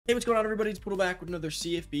Hey, what's going on, everybody? It's Poodle back with another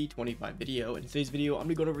CFB 25 video. In today's video, I'm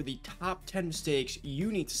going to go over the top 10 mistakes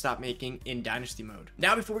you need to stop making in Dynasty mode.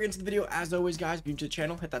 Now, before we get into the video, as always, guys, if you're new to the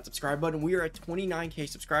channel, hit that subscribe button. We are at 29k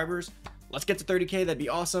subscribers. Let's get to 30k. That'd be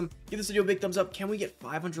awesome. Give this video a big thumbs up. Can we get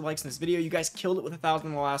 500 likes in this video? You guys killed it with 1,000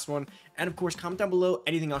 in the last one. And of course, comment down below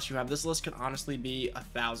anything else you have. This list could honestly be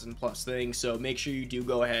 1,000 plus things. So make sure you do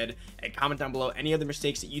go ahead and comment down below any other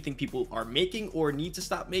mistakes that you think people are making or need to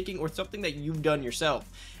stop making, or something that you've done yourself.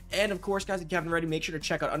 And of course, guys, if you haven't already, make sure to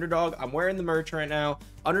check out Underdog. I'm wearing the merch right now.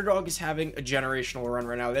 Underdog is having a generational run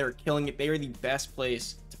right now. They're killing it. They are the best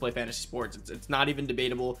place to play fantasy sports. It's not even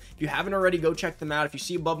debatable. If you haven't already, go check them out. If you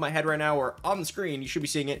see above my head right now or on the screen, you should be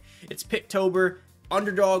seeing it. It's Picktober.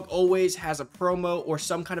 Underdog always has a promo or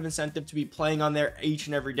some kind of incentive to be playing on there each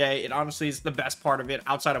and every day. It honestly is the best part of it,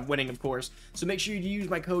 outside of winning, of course. So make sure you use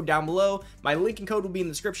my code down below. My link and code will be in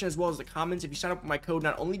the description as well as the comments. If you sign up with my code,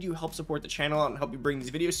 not only do you help support the channel and help me bring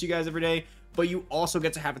these videos to you guys every day, but you also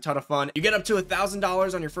get to have a ton of fun. You get up to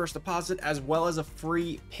 $1,000 on your first deposit, as well as a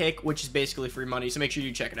free pick, which is basically free money. So make sure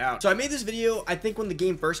you check it out. So I made this video, I think when the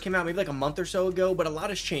game first came out, maybe like a month or so ago, but a lot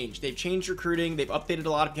has changed. They've changed recruiting. They've updated a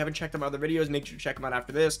lot. If you haven't checked out my other videos, make sure to check them out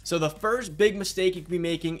after this. So the first big mistake you can be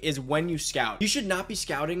making is when you scout. You should not be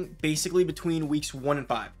scouting basically between weeks 1 and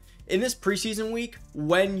 5. In this preseason week,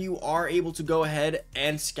 when you are able to go ahead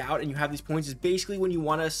and scout and you have these points, is basically when you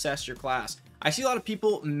want to assess your class. I see a lot of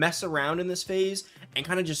people mess around in this phase and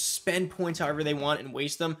kind of just spend points however they want and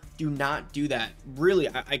waste them. Do not do that. Really,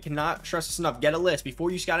 I cannot stress this enough. Get a list.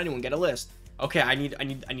 Before you scout anyone, get a list. Okay, I need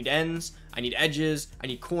ends, I need edges, I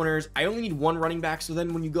need corners. I only need one running back. So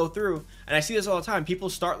then when you go through, and I see this all the time,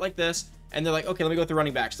 people start like this and they're like, okay, let me go through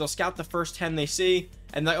running backs. They'll scout the first 10 they see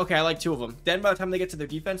and like, okay, I like 2 of them. Then by the time they get to their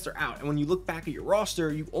defense, they're out. And when you look back at your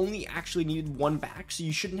roster, you only actually needed 1 back. So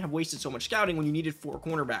you shouldn't have wasted so much scouting when you needed 4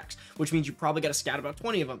 cornerbacks, which means you probably got to scout about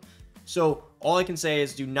 20 of them. So all I can say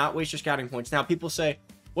is do not waste your scouting points. Now people say,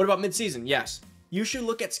 what about midseason? Yes, you should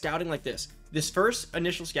look at scouting like this. This first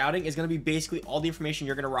initial scouting is going to be basically all the information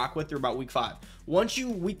you're going to rock with through about week 5. Once you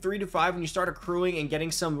week 3 to 5, when you start accruing and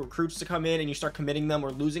getting some recruits to come in and you start committing them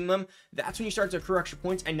or losing them, that's when you start to accrue extra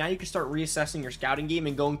points. And now you can start reassessing your scouting game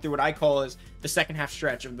and going through what I call as the second half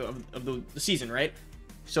stretch of the season, right?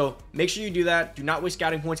 So make sure you do that. Do not waste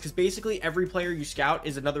scouting points, because basically every player you scout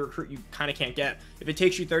is another recruit you kind of can't get. If it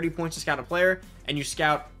takes you 30 points to scout a player and you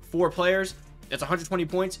scout 4 players, that's 120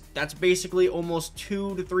 points. That's basically almost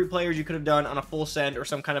 2 to 3 players you could have done on a full send or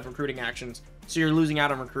some kind of recruiting actions. So you're losing out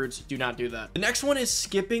on recruits. Do not do that. The next one is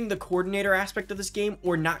skipping the coordinator aspect of this game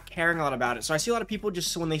or not caring a lot about it. So I see a lot of people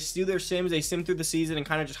just, when they do their sims, they sim through the season and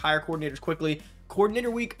kind of just hire coordinators quickly.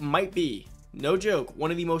 Coordinator week might be, no joke, one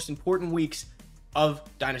of the most important weeks of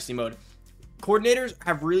Dynasty mode. Coordinators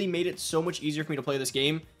have really made it so much easier for me to play this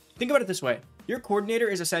game. Think about it this way. Your coordinator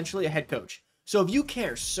is essentially a head coach. So if you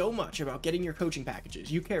care so much about getting your coaching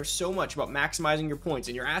packages, you care so much about maximizing your points,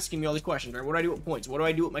 and you're asking me all these questions, right? What do I do with points? What do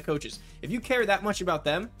I do with my coaches? If you care that much about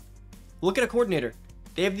them, look at a coordinator.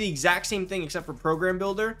 They have the exact same thing except for program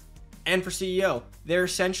builder and for CEO. They're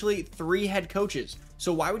essentially 3 head coaches.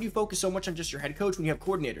 So why would you focus so much on just your head coach when you have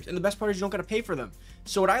coordinators? And the best part is you don't got to pay for them.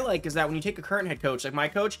 So what I like is that when you take a current head coach, like my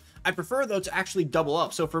coach, I prefer though to actually double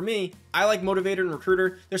up. So for me, I like motivator and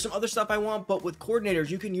recruiter. There's some other stuff I want, but with coordinators,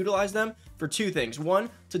 you can utilize them for 2 things. One,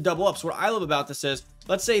 to double up. So what I love about this is,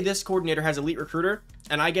 let's say this coordinator has elite recruiter,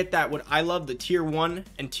 and I get that what I love, the tier 1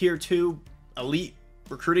 and tier 2 elite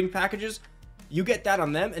recruiting packages. You get that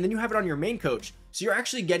on them, and then you have it on your main coach. So you're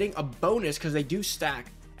actually getting a bonus because they do stack.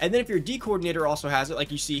 And then if your D coordinator also has it, like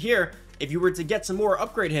you see here, if you were to get some more,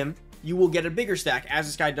 upgrade him, you will get a bigger stack as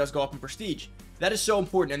this guy does go up in prestige. That is so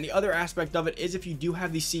important. And the other aspect of it is, if you do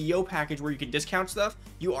have the CEO package where you can discount stuff,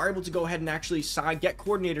 you are able to go ahead and actually get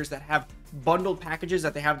coordinators that have bundled packages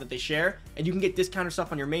that they share, and you can get discounted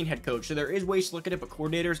stuff on your main head coach. So there is ways to look at it, but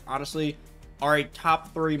coordinators honestly are a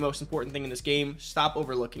top 3 most important thing in this game. Stop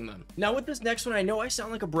overlooking them. Now with this next one, I know I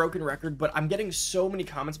sound like a broken record, but I'm getting so many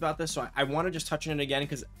comments about this, so I want to just touch on it again,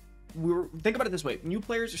 because think about it this way. New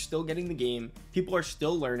players are still getting the game. People are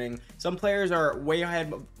still learning. Some players are way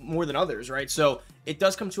ahead more than others, right? So it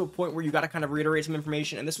does come to a point where you got to kind of reiterate some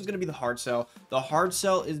information, and this was going to be the hard sell. The hard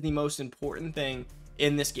sell is the most important thing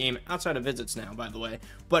in this game, outside of visits now, by the way.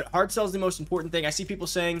 But hard sell is the most important thing. I see people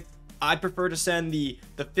saying, I'd prefer to send the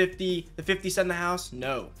 50 send the house.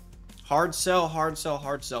 No. Hard sell, hard sell,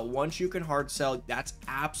 hard sell. Once you can hard sell, that's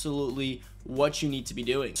absolutely what you need to be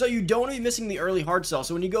doing. So you don't want to be missing the early hard sell.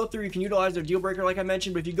 So when you go through, you can utilize their deal breaker like I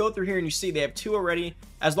mentioned, but if you go through here and you see they have 2 already,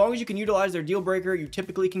 as long as you can utilize their deal breaker, you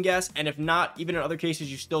typically can guess, and if not, even in other cases,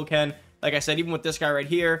 you still can. Like I said, even with this guy right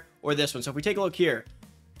here or this one. So if we take a look here,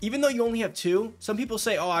 even though you only have 2, some people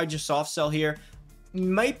say, oh, I just soft sell here.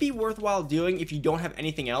 Might be worthwhile doing if you don't have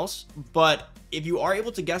anything else, but if you are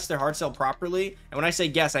able to guess their hard sell properly, and when I say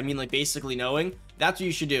guess, I mean like basically knowing, that's what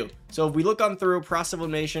you should do. So if we look on through process of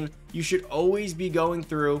elimination, you should always be going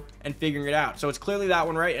through and figuring it out. So it's clearly that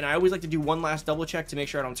one, right? And I always like to do one last double check to make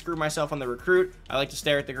sure I don't screw myself on the recruit. I like to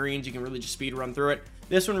stare at the greens. You can really just speed run through it.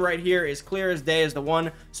 This one right here is clear as day as the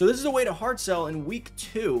one. So this is a way to hard sell in week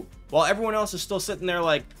 2 while everyone else is still sitting there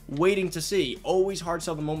like waiting to see. Always hard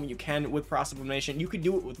sell the moment you can with process of elimination. You could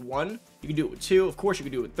do it with 1, you could do it with 2, of course you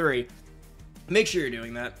could do it with 3. Make sure you're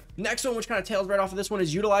doing that. Next one, which kind of tails right off of this one,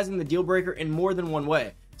 is utilizing the deal breaker in more than one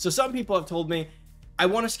way. So some people have told me, I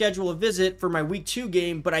want to schedule a visit for my week 2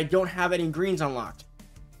 game, but I don't have any greens unlocked.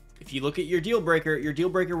 If you look at your deal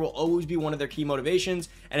breaker will always be one of their key motivations.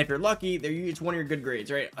 And if you're lucky, it's one of your good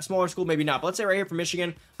grades, right? A smaller school, maybe not. But let's say right here for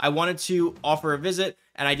Michigan, I wanted to offer a visit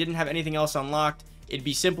and I didn't have anything else unlocked. It'd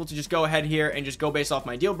be simple to just go ahead here and just go based off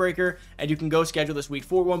my deal breaker, and you can go schedule this week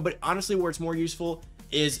 4 one. But honestly, where it's more useful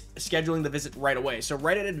is scheduling the visit right away. So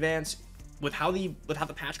right in advance, with how the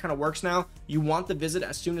patch kind of works now, you want the visit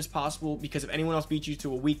as soon as possible, because if anyone else beats you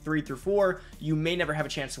to a week 3 through 4, you may never have a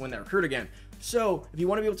chance to win that recruit again. So if you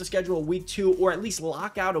want to be able to schedule a week 2 or at least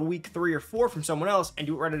lock out a week 3 or 4 from someone else and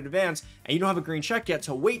do it right in advance, and you don't have a green check yet,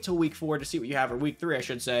 so wait till week 4 to see what you have, or week 3 I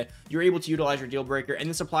should say, you're able to utilize your deal breaker. And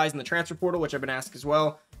this applies in the transfer portal, which I've been asked as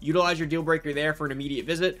well. Utilize your deal breaker there for an immediate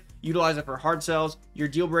visit. Utilize it for hard sells. Your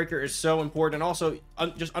deal breaker is so important. And also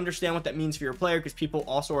just understand what that means for your player, because people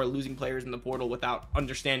also are losing players in the portal without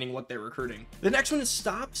understanding what they're recruiting. The next one is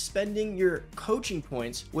stop spending your coaching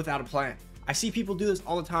points without a plan. I see people do this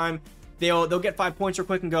all the time. They'll get 5 points real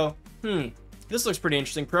quick and go, this looks pretty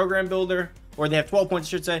interesting. Program builder, or they have 12 points, I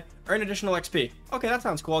should say, earn additional XP. Okay, that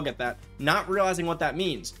sounds cool, I'll get that. Not realizing what that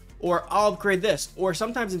means. Or I'll upgrade this. Or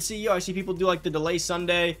sometimes in CEO, I see people do like the delay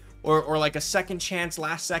Sunday, or like a second chance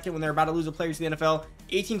last second when they're about to lose a player to the NFL.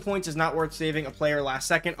 18 points is not worth saving a player last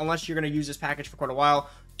second unless you're going to use this package for quite a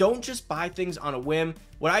while. Don't just buy things on a whim.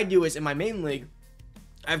 What I do is in my main league,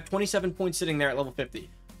 I have 27 points sitting there at level 50.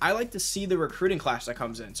 I like to see the recruiting class that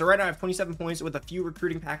comes in. So right now I have 27 points with a few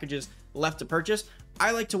recruiting packages left to purchase.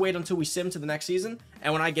 I like to wait until we sim to the next season.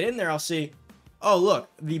 And when I get in there, I'll see, oh, look,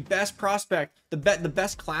 the best prospect, the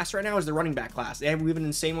best class right now is the running back class. We have an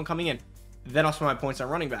insane one coming in. Then I'll spend my points on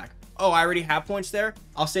running back. Oh, I already have points there.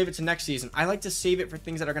 I'll save it to next season. I like to save it for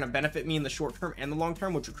things that are going to benefit me in the short term and the long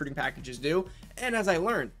term, which recruiting packages do. And as I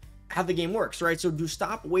learned how the game works, right? So do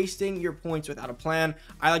stop wasting your points without a plan.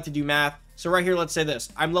 I like to do math. So right here, let's say this.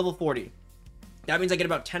 I'm level 40. That means I get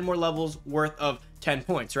about 10 more levels worth of 10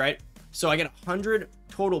 points, right? So I get 100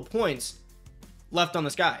 total points left on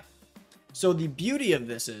this guy. So the beauty of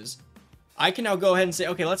this is I can now go ahead and say,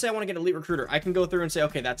 okay, let's say I want to get elite recruiter. I can go through and say,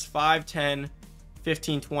 okay, that's 5, 10,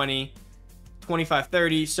 15, 20, 25,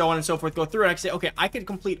 30, so on and so forth. Go through and I can say, okay, I could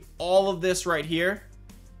complete all of this right here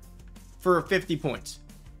for 50 points.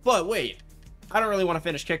 But wait, I don't really want to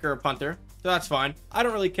finish kicker or punter, so that's fine. I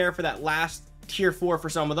don't really care for that last tier 4 for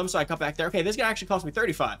some of them, so I cut back there. Okay, this guy actually cost me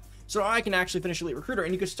 35. So I can actually finish elite recruiter,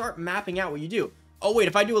 and you can start mapping out what you do. Oh wait,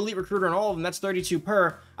 if I do elite recruiter on all of them, that's 32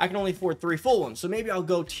 per. I can only afford 3 full ones. So maybe I'll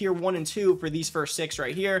go tier 1 and 2 for these first 6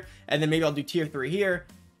 right here, and then maybe I'll do tier 3 here.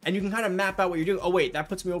 And you can kind of map out what you're doing. Oh wait, that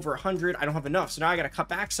puts me over 100. I don't have enough, so now I got to cut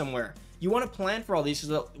back somewhere. You want to plan for all these,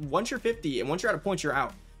 because once you're 50 and once you're out of points, you're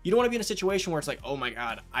out. You don't want to be in a situation where it's like, oh my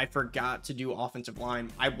god, I forgot to do offensive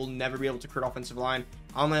line. I will never be able to crit offensive line.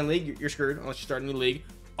 Online league, you're screwed unless you start a new league.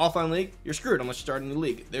 Offline league, you're screwed unless you start a new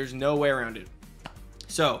league. There's no way around it.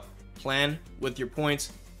 So plan with your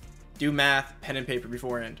points. Do math, pen and paper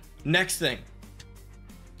beforehand. Next thing,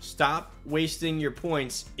 stop wasting your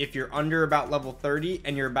points if you're under about level 30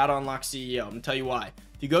 and you're about to unlock CEO. I'm gonna tell you why.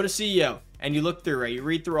 If you go to CEO and you look through, right, you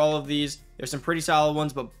read through all of these, there's some pretty solid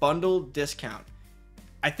ones, but bundle discount.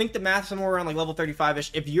 I think the math somewhere around like level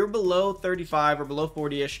 35-ish. If you're below 35 or below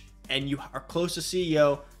 40-ish and you are close to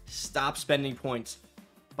CEO, stop spending points.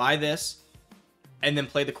 Buy this and then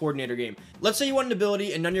play the coordinator game. Let's say you want an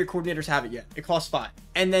ability and none of your coordinators have it yet. It costs 5.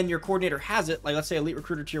 And then your coordinator has it, like let's say Elite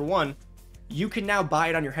Recruiter Tier 1, you can now buy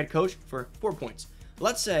it on your head coach for 4 points.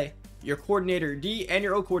 Let's say your coordinator D and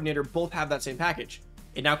your O coordinator both have that same package.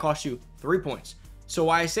 It now costs you 3 points. So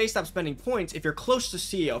why I say stop spending points, if you're close to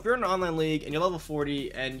CEO, if you're in an online league and you're level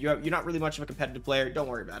 40 and you're not really much of a competitive player, don't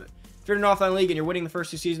worry about it. If you're in an offline league and you're winning the first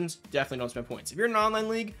 2 seasons, definitely don't spend points. If you're in an online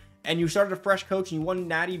league and you started a fresh coach and you won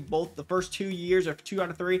Natty both the first 2 years or 2 out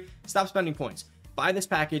of 3, stop spending points. Buy this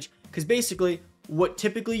package, because basically what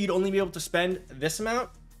typically you'd only be able to spend this amount,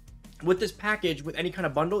 with this package, with any kind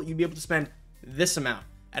of bundle, you'd be able to spend this amount.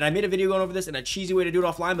 And I made a video going over this in a cheesy way to do it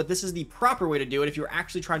offline, but this is the proper way to do it if you're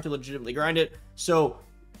actually trying to legitimately grind it. So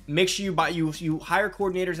make sure you hire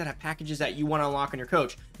coordinators that have packages that you want to unlock on your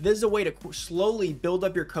coach. This is a way to slowly build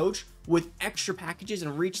up your coach with extra packages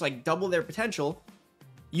and reach like double their potential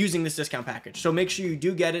using this discount package. So make sure you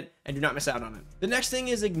do get it and do not miss out on it. The next thing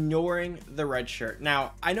is ignoring the red shirt.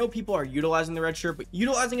 Now, I know people are utilizing the red shirt, but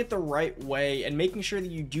utilizing it the right way and making sure that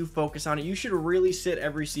you do focus on it. You should really sit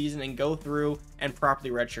every season and go through and properly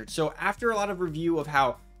redshirt. So after a lot of review of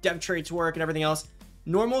how dev traits work and everything else,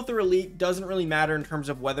 normal through elite doesn't really matter in terms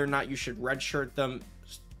of whether or not you should redshirt them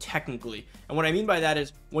technically. And what I mean by that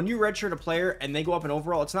is when you redshirt a player and they go up in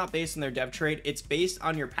overall, it's not based on their dev trait, it's based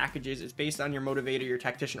on your packages, it's based on your motivator, your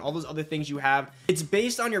tactician, all those other things you have. It's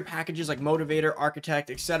based on your packages like motivator, architect,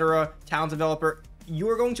 etc., talent developer. You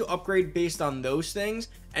are going to upgrade based on those things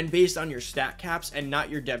and based on your stat caps and not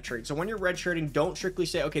your dev trait. So when you're redshirting, don't strictly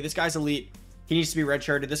say, okay, this guy's elite, he needs to be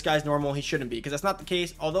redshirted, this guy's normal, he shouldn't be, because that's not the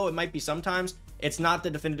case. Although it might be sometimes, it's not the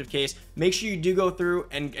definitive case. Make sure you do go through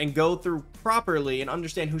and go through properly and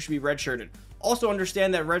understand who should be redshirted. Also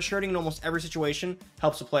understand that redshirting in almost every situation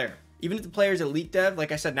helps a player. Even if the player is elite dev,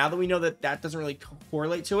 like I said, now that we know that that doesn't really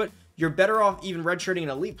correlate to it, you're better off even redshirting an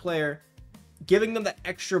elite player, giving them that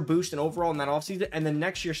extra boost in overall in that offseason, and then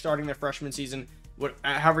next year starting their freshman season,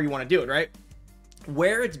 however you want to do it, right?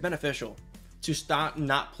 Where it's beneficial to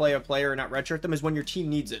not play a player and not redshirt them is when your team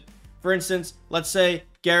needs it. For instance, let's say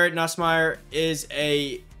Garrett Nussmeier is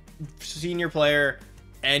a senior player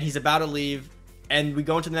and he's about to leave, and we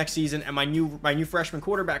go into the next season and my new freshman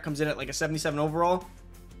quarterback comes in at like a 77 overall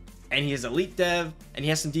and he is elite dev and he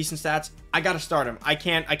has some decent stats. I got to start him. I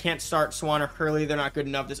can't start Swan or Curly. They're not good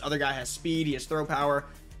enough. This other guy has speed, he has throw power.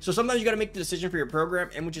 So sometimes you got to make the decision for your program,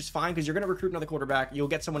 and which is fine because you're going to recruit another quarterback. You'll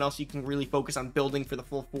get someone else you can really focus on building for the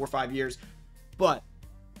full 4 or 5 years. But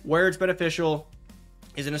where it's beneficial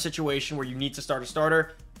is in a situation where you need to start a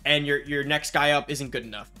starter and your next guy up isn't good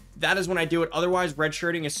enough. That is when I do it. Otherwise,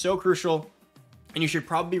 redshirting is so crucial, and you should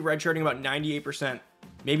probably be redshirting about 98%,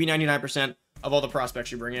 maybe 99% of all the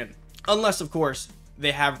prospects you bring in. Unless, of course,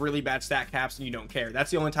 they have really bad stat caps and you don't care. That's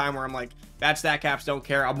the only time where I'm like, bad stat caps, don't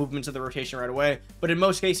care. I'll move them into the rotation right away. But in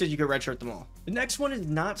most cases, you could redshirt them all. The next one is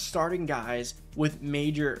not starting guys with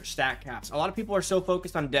major stat caps. A lot of people are so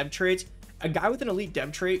focused on dev traits. A guy with an elite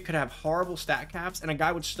dev trait could have horrible stat caps, and a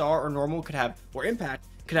guy with star or normal could have, or impact,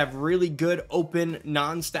 could have really good open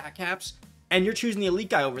non-stat caps, and you're choosing the elite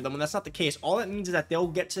guy over them when that's not the case. All that means is that they'll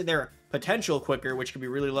get to their potential quicker, which could be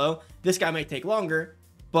really low. This guy might take longer,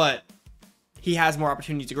 but he has more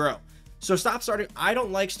opportunity to grow. So stop starting. I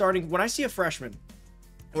don't like starting. When I see a freshman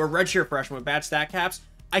or a redshirt freshman with bad stat caps,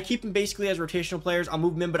 I keep them basically as rotational players. I'll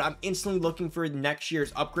move them in, but I'm instantly looking for next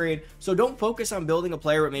year's upgrade. So don't focus on building a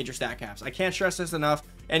player with major stat caps. I can't stress this enough.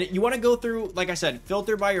 And you want to go through, like I said,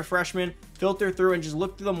 filter by your freshmen, filter through and just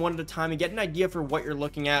look through them one at a time and get an idea for what you're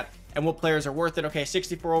looking at and what players are worth it. Okay,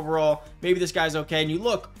 64 overall, maybe this guy's okay. And you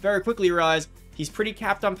look very quickly, realize he's pretty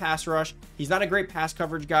capped on pass rush. He's not a great pass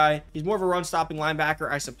coverage guy. He's more of a run stopping linebacker,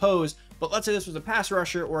 I suppose. But let's say this was a pass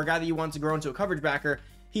rusher or a guy that you want to grow into a coverage backer.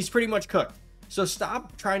 He's pretty much cooked. So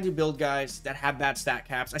stop trying to build guys that have bad stat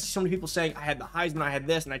caps. I see so many people saying, I had the Heisman, I had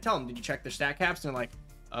this, and I tell them, did you check their stat caps? And they're like,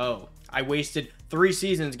 oh, I wasted 3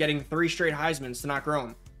 seasons getting 3 straight Heismans to not grow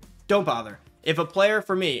them. Don't bother. If a player,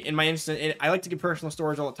 for me, in my instant, I like to give personal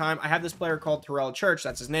stories all the time. I have this player called Terrell Church,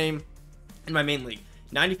 that's his name, in my main league.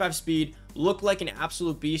 95 speed, looked like an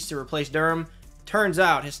absolute beast to replace Durham. Turns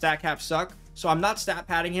out his stat caps suck. So I'm not stat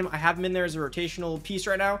padding him. I have him in there as a rotational piece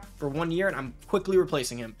right now for 1 year, and I'm quickly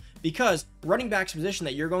replacing him. Because running back's a position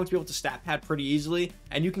that you're going to be able to stat pad pretty easily,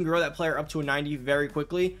 and you can grow that player up to a 90 very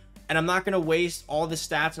quickly. And I'm not going to waste all this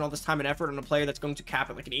stats and all this time and effort on a player that's going to cap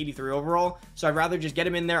at like an 83 overall. So I'd rather just get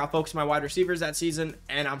him in there. I'll focus on my wide receivers that season,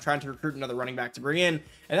 and I'm trying to recruit another running back to bring in.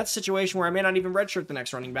 And that's a situation where I may not even redshirt the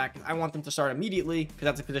next running back. I want them to start immediately because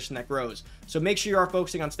that's a position that grows. So make sure you are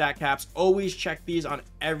focusing on stat caps. Always check these on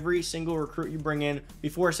every single recruit you bring in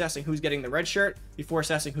before assessing who's getting the red shirt, before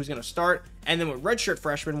assessing who's going to start, and then with redshirt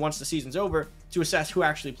freshmen, once the season's over, to assess who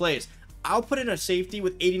actually plays. I'll put in a safety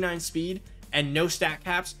with 89 speed and no stat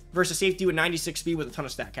caps versus safety with 96 speed with a ton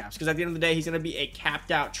of stat caps. Because at the end of the day, he's going to be a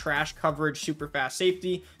capped out trash coverage, super fast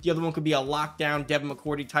safety. The other one could be a lockdown Devin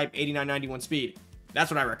McCourty type 89, 91 speed.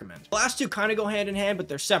 That's what I recommend. The last two kind of go hand in hand, but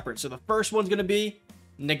they're separate. So the first one's going to be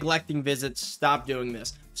neglecting visits. Stop doing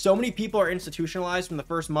this. So many people are institutionalized from the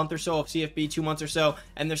first month or so of CFB, 2 months or so,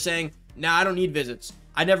 and they're saying, nah, I don't need visits.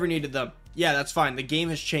 I never needed them. Yeah, that's fine. The game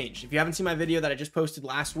has changed. If you haven't seen my video that I just posted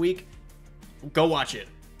last week, go watch it.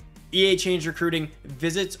 EA changed recruiting.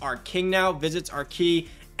 Visits are king now. Visits are key.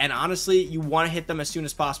 And honestly, you want to hit them as soon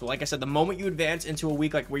as possible. Like I said, the moment you advance into a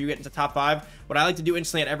week like where you get into top 5, what I like to do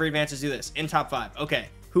instantly at every advance is do this. In top 5, okay,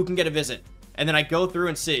 who can get a visit? And then I go through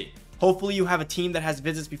and see. Hopefully you have a team that has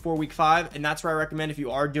visits before week 5, and that's where I recommend if you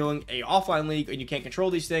are doing a offline league and you can't control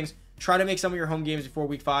these things, try to make some of your home games before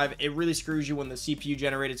week 5. It really screws you when the CPU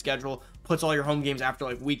generated schedule puts all your home games after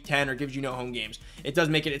like week 10 or gives you no home games. It does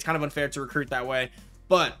make it, it's kind of unfair to recruit that way,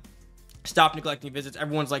 but stop neglecting visits.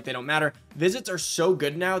 Everyone's like, they don't matter. Visits are so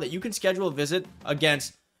good now that you can schedule a visit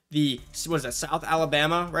against the, what is that, South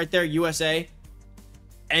Alabama right there, USA,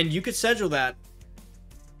 and you could schedule that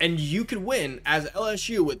and you could win as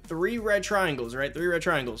LSU with 3 red triangles, right? 3 red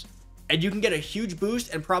triangles. And you can get a huge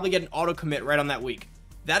boost and probably get an auto commit right on that week.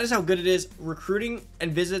 That is how good it is. Recruiting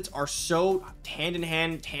and visits are so hand in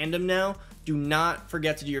hand, tandem now. Do not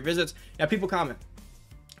forget to do your visits. Now people comment,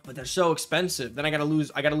 but they're so expensive. Then I gotta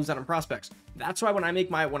lose out on prospects. That's why when I make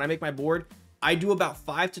my board, I do about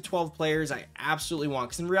 5 to 12 players I absolutely want.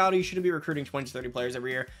 Because in reality, you shouldn't be recruiting 20 to 30 players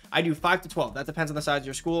every year. I do 5 to 12. That depends on the size of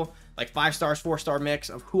your school. Like 5 stars, 4-star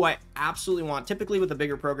mix of who I absolutely want. Typically with a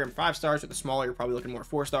bigger program, 5 stars. With a smaller, you're probably looking more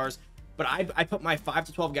 4 stars. But I put my 5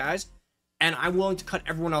 to 12 guys, and I'm willing to cut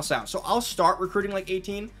everyone else out. So I'll start recruiting like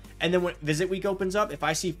 18, and then when visit week opens up, if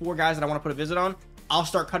I see 4 guys that I want to put a visit on, I'll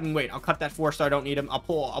start cutting weight. I'll cut that 4-star, don't need them. I'll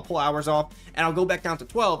pull hours off, and I'll go back down to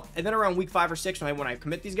 12. And then around week 5 or 6, when I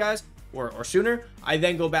commit these guys, or sooner, I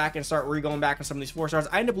then go back and start going back on some of these 4-stars.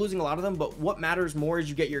 I end up losing a lot of them, but what matters more is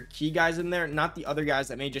you get your key guys in there, not the other guys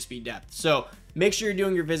that may just be depth. So make sure you're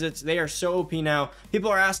doing your visits. They are so OP now.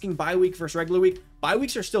 People are asking bye week versus regular week. Bye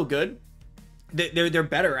weeks are still good. They're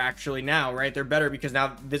better actually now, right? They're better because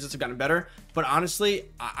now visits have gotten better. But honestly,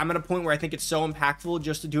 I'm at a point where I think it's so impactful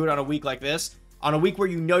just to do it on a week like this. On a week where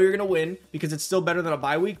you know you're gonna win, because it's still better than a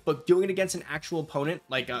bye week, but doing it against an actual opponent,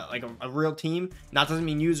 like a real team, not doesn't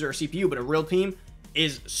mean user or CPU, but a real team,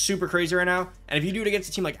 is super crazy right now. And if you do it against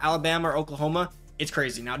a team like Alabama or Oklahoma, it's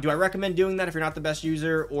crazy. Now, do I recommend doing that if you're not the best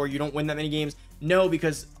user or you don't win that many games? No,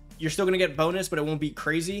 because you're still gonna get bonus, but it won't be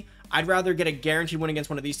crazy. I'd rather get a guaranteed win against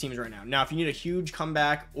one of these teams right now. Now, if you need a huge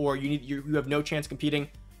comeback or you have no chance competing,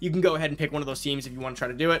 you can go ahead and pick one of those teams if you want to try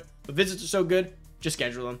to do it. But visits are so good, just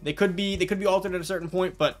schedule them. They could be altered at a certain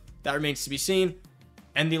point, but that remains to be seen.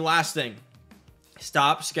 And the last thing,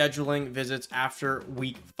 stop scheduling visits after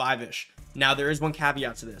week 5-ish. Now, there is one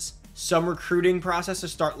caveat to this. Some recruiting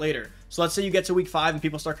processes start later. So let's say you get to week 5 and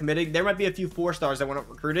people start committing. There might be a few 4-stars that went up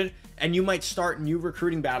recruited, and you might start new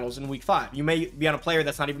recruiting battles in week 5. You may be on a player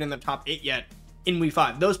that's not even in the top 8 yet in week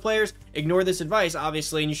 5. Those players ignore this advice,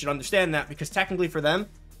 obviously, and you should understand that, because technically for them,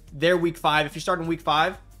 they're week 5. If you start in week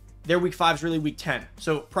 5, their week 5 is really week 10.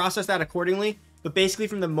 So process that accordingly. But basically,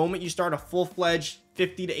 from the moment you start a full-fledged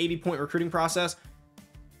 50 to 80 point recruiting process,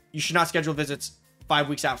 you should not schedule visits 5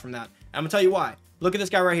 weeks out from that. And I'm gonna tell you why. Look at this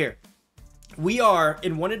guy right here. We are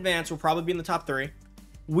in one advance, we'll probably be in the top 3.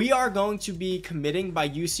 We are going to be committing by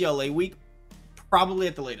UCLA week, probably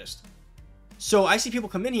at the latest. So I see people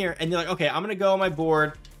come in here and they're like, okay, I'm gonna go on my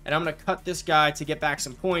board and I'm gonna cut this guy to get back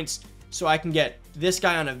some points so I can get this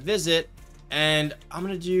guy on a visit. And I'm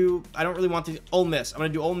gonna do, I don't really want the Ole Miss. I'm gonna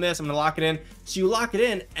do Ole Miss. I'm gonna lock it in. So you lock it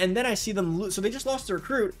in, and then I see them lose. So they just lost the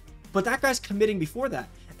recruit, but that guy's committing before that.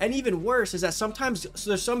 And even worse is that sometimes, so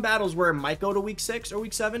there's some battles where it might go to week 6 or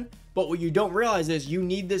week 7, but what you don't realize is you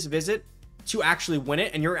need this visit to actually win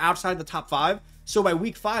it, and you're outside the top 5. So by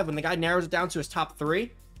week 5, when the guy narrows it down to his top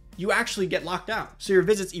 3, you actually get locked out. So your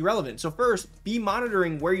visit's irrelevant. So first, be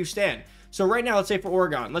monitoring where you stand. So right now, let's say for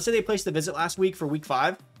Oregon, let's say they placed the visit last week for week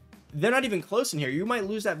 5. They're not even close in here. You might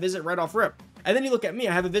lose that visit right off rip. And then you look at me,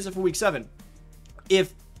 I have a visit for week 7.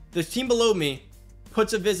 If the team below me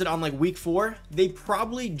puts a visit on like week 4, they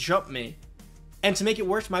probably jump me. And to make it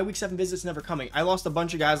worse, my week 7 visit's never coming. I lost a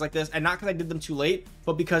bunch of guys like this, and not because I did them too late,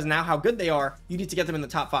 but because now how good they are, you need to get them in the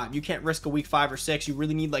top 5. You can't risk a week 5 or 6. You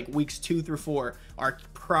really need like weeks 2 through 4 are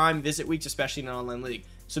prime visit weeks, especially in an online league.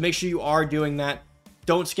 So make sure you are doing that.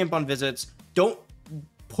 Don't skimp on visits. Don't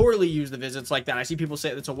poorly use the visits like that. I see people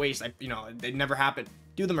say it's a waste. They never happen.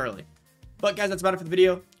 Do them early. But guys, that's about it for the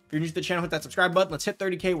video. If you're new to the channel, hit that subscribe button. Let's hit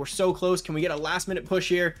 30K. We're so close. Can we get a last minute push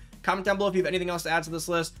here? Comment down below if you have anything else to add to this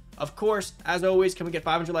list. Of course, as always, can we get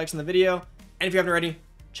 500 likes in the video? And if you haven't already,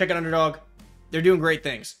 check out Underdog. They're doing great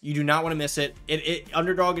things. You do not want to miss it.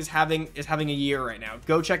 Underdog is having a year right now.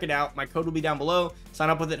 Go check it out. My code will be down below. Sign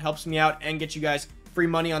up with it. Helps me out and get you guys free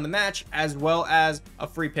money on the match, as well as a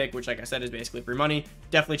free pick, which, like I said, is basically free money.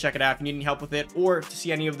 Definitely check it out if you need any help with it, or to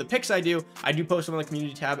see any of the picks I do post them on the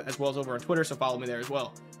community tab, as well as over on Twitter, so follow me there as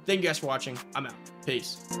well. Thank you guys for watching. I'm out.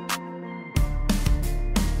 Peace.